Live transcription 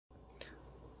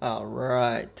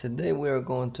Alright, today we are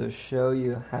going to show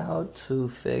you how to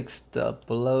fix the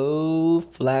blue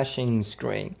flashing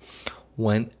screen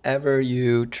whenever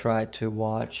you try to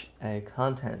watch a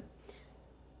content.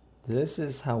 This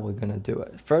is how we're going to do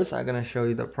it. First, I'm going to show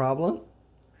you the problem,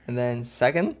 and then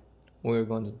second, we're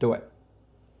going to do it.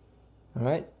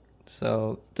 Alright,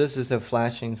 so this is a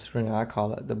flashing screen. I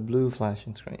call it the blue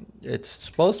flashing screen. It's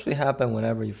supposed to happen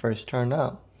whenever you first turn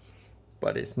on,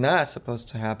 but it's not supposed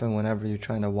to happen whenever you're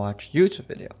trying to watch YouTube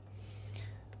video.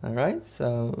 Alright,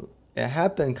 so it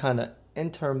happened kind of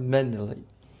intermittently.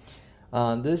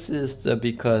 This is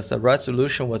because the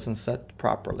resolution wasn't set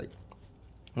properly.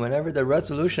 Whenever the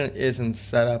resolution isn't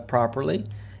set up properly,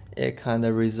 it kind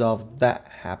of resolves that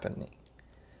happening.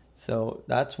 So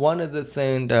that's one of the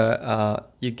things that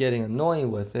you're getting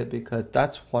annoying with it, because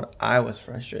that's what I was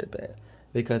frustrated with,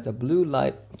 because the blue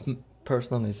light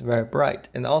personally is very bright,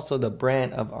 and also the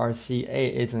brand of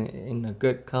RCA isn't in a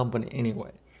good company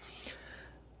anyway.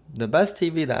 The best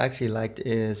TV that I actually liked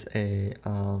is a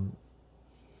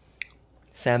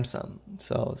Samsung.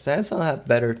 So Samsung have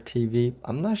better TV.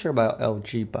 I'm not sure about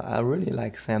LG, but I really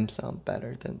like Samsung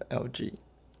better than LG.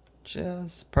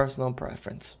 Just personal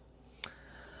preference.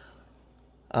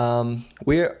 The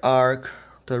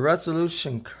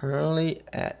resolution currently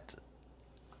at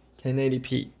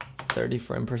 1080p, 30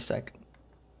 frames per second.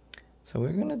 So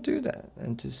we're gonna do that,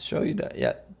 and to show you that,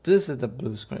 yeah, this is the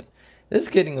blue screen. This is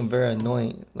getting very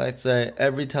annoying. Let's say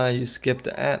every time you skip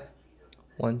the app,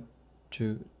 1,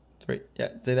 2, 3, yeah,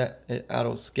 see that? It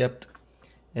auto skipped,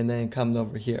 and then it comes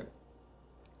over here.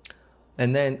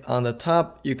 And then on the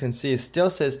top, you can see it still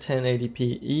says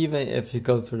 1080p, even if you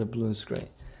go through the blue screen.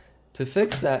 To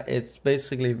fix that, it's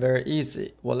basically very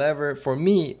easy. Whatever, for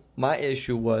me, my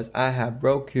issue was I have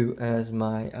Roku as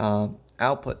my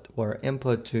output or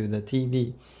input to the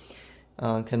TV,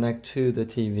 connect to the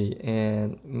TV,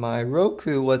 and my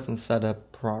Roku wasn't set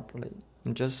up properly.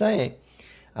 I'm just saying,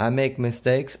 I make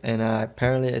mistakes, and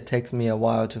apparently it takes me a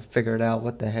while to figure it out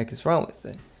what the heck is wrong with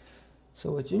it.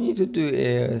 So what you need to do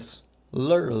is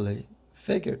literally,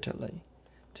 figuratively,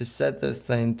 to set this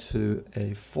thing to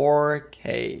a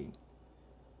 4K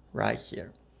right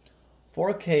here.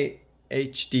 4K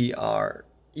HDR,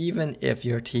 even if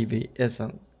your TV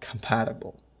isn't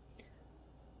compatible.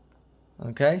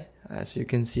 Okay, as you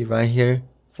can see right here,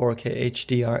 4K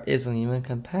HDR isn't even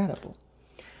compatible.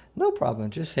 No problem,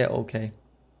 just hit OK.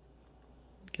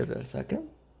 Give it a second.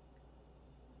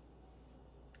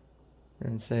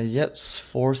 And say, yes,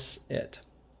 force it.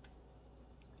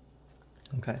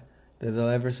 Okay, does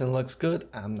everything looks good?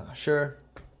 I'm not sure.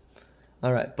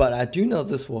 Alright, but I do know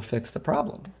this will fix the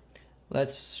problem.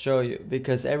 Let's show you,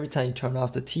 because every time you turn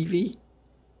off the TV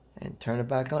and turn it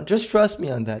back on, just trust me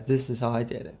on that. This is how I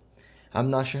did it. I'm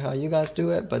not sure how you guys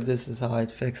do it, but this is how I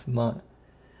fixed mine.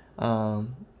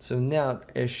 So now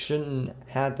it shouldn't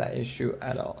have that issue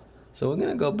at all. So we're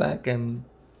gonna go back and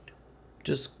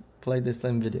just play the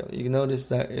same video. You notice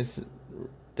that it's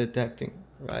detecting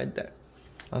right there.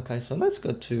 Okay, so let's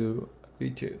go to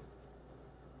YouTube.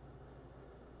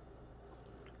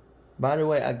 By the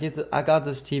way, I got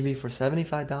this TV for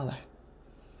 $75.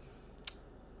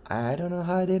 I don't know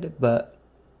how I did it, but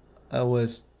I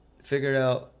was figured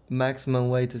out maximum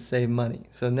way to save money.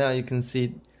 So now you can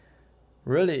see,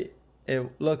 really, it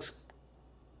looks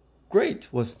great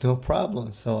with no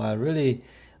problem. So I really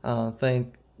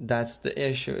think that's the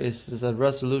issue. Is the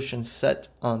resolution set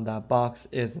on that box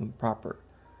isn't proper.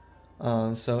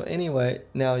 So anyway,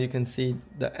 now you can see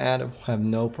the ad have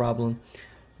no problem.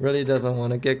 Really doesn't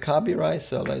want to get copyright,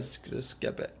 so let's just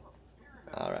skip it.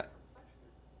 Alright,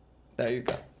 there you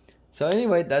go. So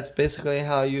anyway, that's basically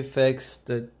how you fix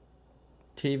the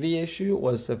TV issue,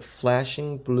 was the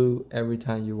flashing blue every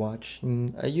time you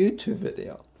watching a YouTube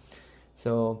video.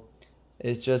 So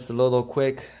it's just a little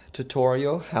quick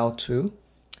tutorial how to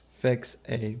fix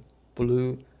a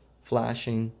blue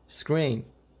flashing screen.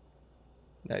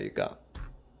 There you go.